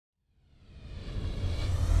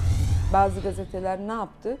bazı gazeteler ne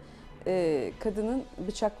yaptı? Kadının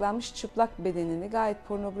bıçaklanmış çıplak bedenini gayet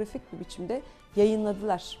pornografik bir biçimde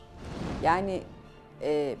yayınladılar. Yani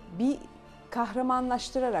bir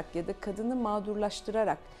kahramanlaştırarak ya da kadını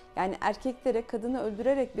mağdurlaştırarak, yani erkeklere kadını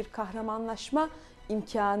öldürerek bir kahramanlaşma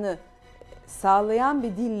imkanı sağlayan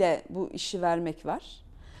bir dille bu işi vermek var.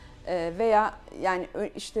 Veya yani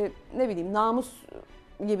işte ne bileyim namus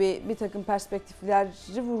gibi bir takım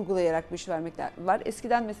perspektifleri vurgulayarak bu işi vermek var.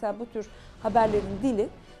 Eskiden mesela bu tür haberlerin dili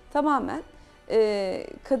tamamen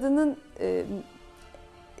kadının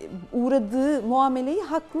uğradığı muameleyi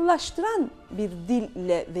haklılaştıran bir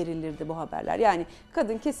dille verilirdi bu haberler. Yani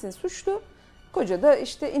kadın kesin suçlu, koca da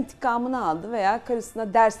işte intikamını aldı veya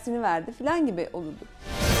karısına dersini verdi falan gibi olurdu.